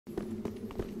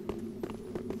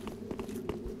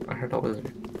heard a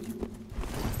wizard.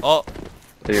 Oh.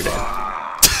 You're dead.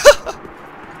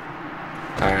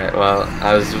 Alright, well,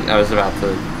 I was about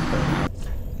to.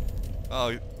 Oh,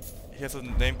 he has a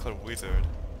name called Wizard.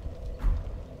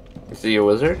 Is he a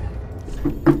wizard?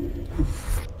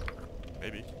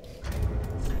 Maybe.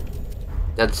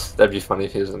 That'd be funny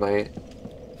if he was a knight.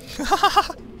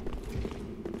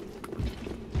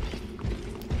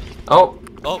 Oh.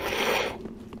 Oh.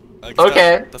 I guess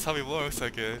Okay. That's how it works, I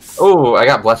guess. Oh, I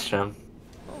got blessed gem.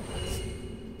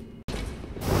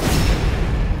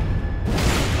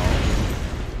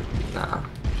 Nah.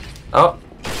 Oh.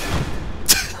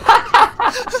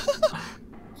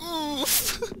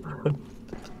 Oof.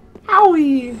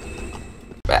 Owie.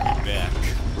 Back.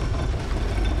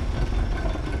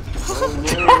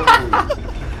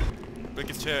 Break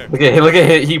his chair. Look at him,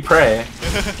 he pray.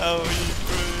 How he pray.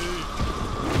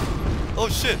 Oh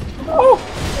shit. Oh.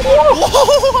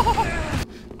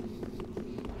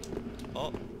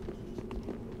 Oh.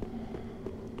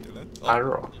 Dylan? Oh. I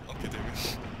roll. Okay, there we go.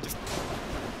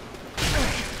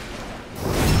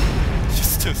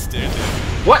 Just stand there.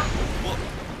 What?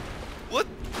 What?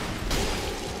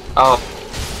 Oh.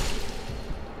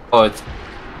 Oh, it's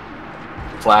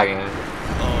flagging. Oh.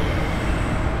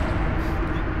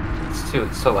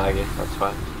 It's so laggy, that's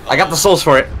why. I got the souls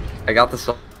for it. I got the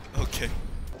soul. Okay.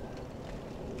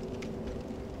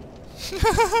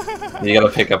 You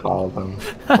gotta pick up all of them.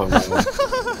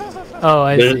 Oh,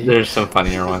 I see. There's some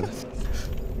funnier ones.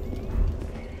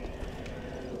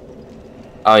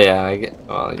 Oh yeah,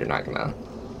 well, you're not gonna.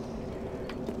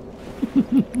 You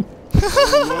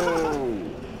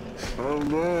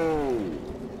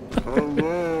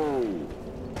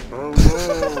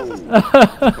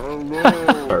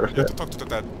have to talk to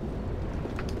that.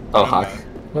 Oh, Hawk.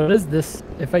 What is this?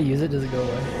 If I use it, does it go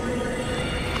away?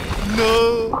 No.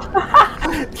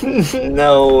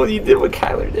 No, you did what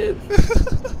Kyler did.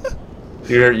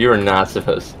 You were not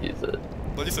supposed to use it.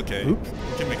 But it's okay. Oops. You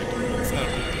can make it. It's not a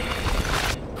big deal.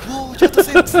 Whoa, you have to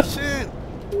say this shit.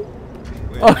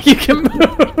 Wait. Oh, you can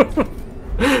move.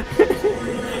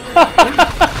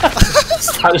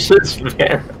 Sasha's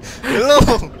fair.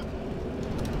 Hello.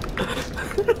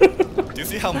 Do you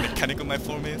see how mechanical my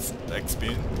form is? Like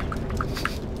spin.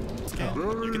 Okay,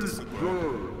 you get the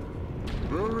super.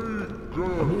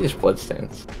 What are these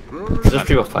bloodstains? There's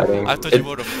people fighting. I thought you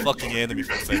were a fucking enemy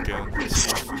for a second.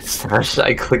 Sasha,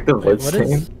 I clicked the Wait, what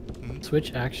bloodstain. is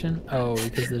switch action? Oh,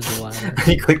 because there's a ladder.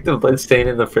 I clicked the bloodstain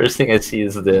and the first thing I see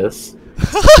is this.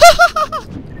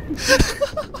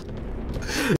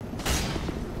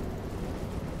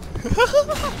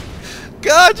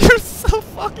 God, you're so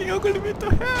fucking ugly with the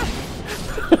hair.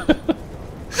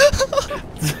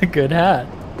 It's a good hat.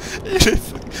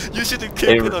 You should have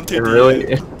kept it until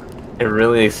the end. It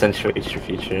really accentuates your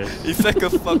features. It's like a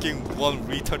fucking one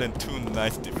retard and two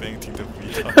nice defending the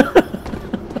retard.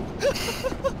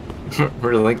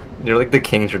 You're like the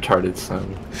king's retarded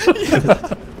son.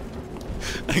 Yeah.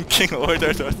 And King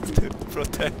ordered us to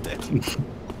protect it.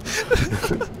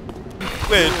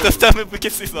 Wait, does that mean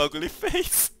because his ugly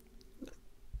face?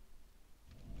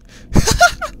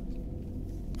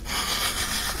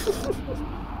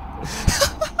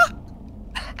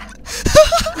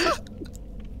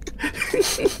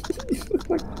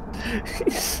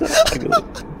 He's so ugly.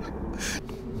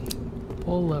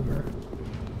 Pull lever.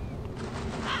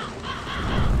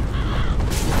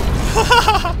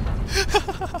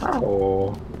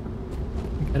 Oh,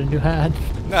 Got a new hat.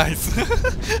 Nice.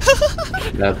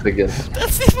 that's a good.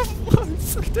 That's even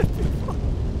worse than before.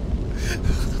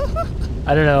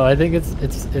 I don't know. I think it's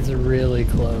really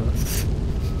close.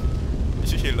 You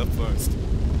should heal up first.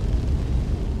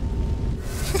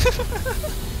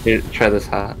 Here, try this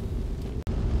hat.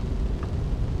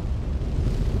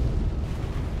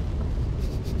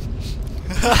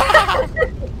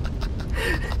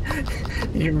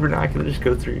 You were not gonna just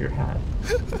go through your hat.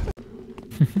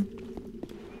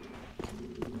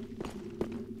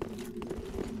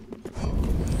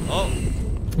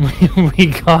 Oh, we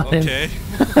got him. okay.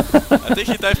 I think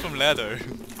he died from ladder.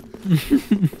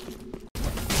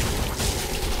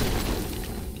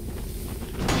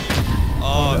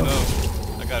 Oh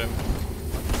no, I got him.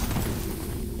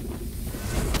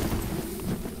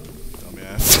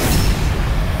 Dumbass.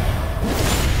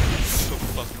 So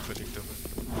fucking predictable.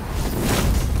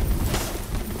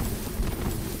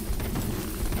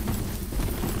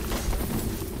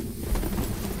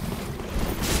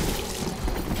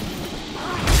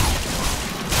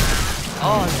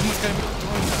 Oh, someone's got me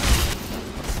throwing that.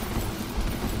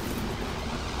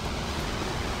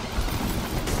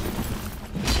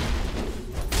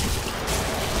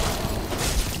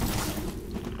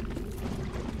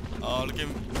 Oh Oh, look at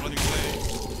him running away.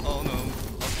 Oh no.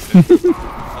 Oh,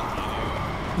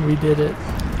 fuck you. We did it. Yo,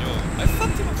 I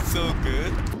fucked him up so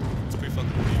good. It's pretty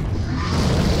fucking weak.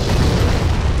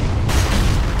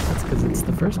 That's because it's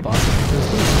the first boss of the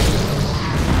first game.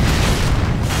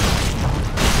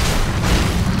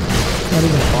 It's not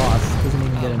even a boss. It doesn't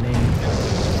even get a name.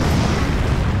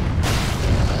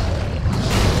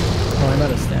 Oh, I'm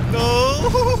out of stamina. No!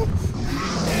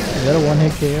 Is that a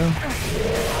one-hit KO?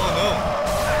 Oh no!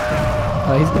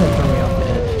 Oh, he's gonna throw me off the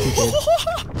edge. He did.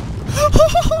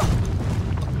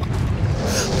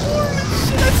 Holy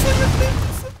shit, I saw your thing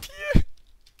disappear!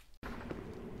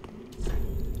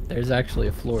 There's actually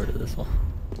a floor to this one.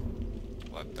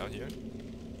 What, down here?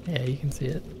 Yeah, you can see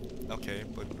it. Okay,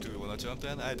 but do you wanna jump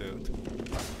then? I don't.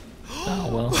 Oh,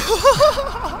 well.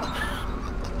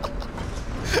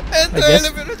 And I the guess,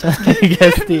 elevator just I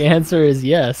guess the answer is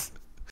yes.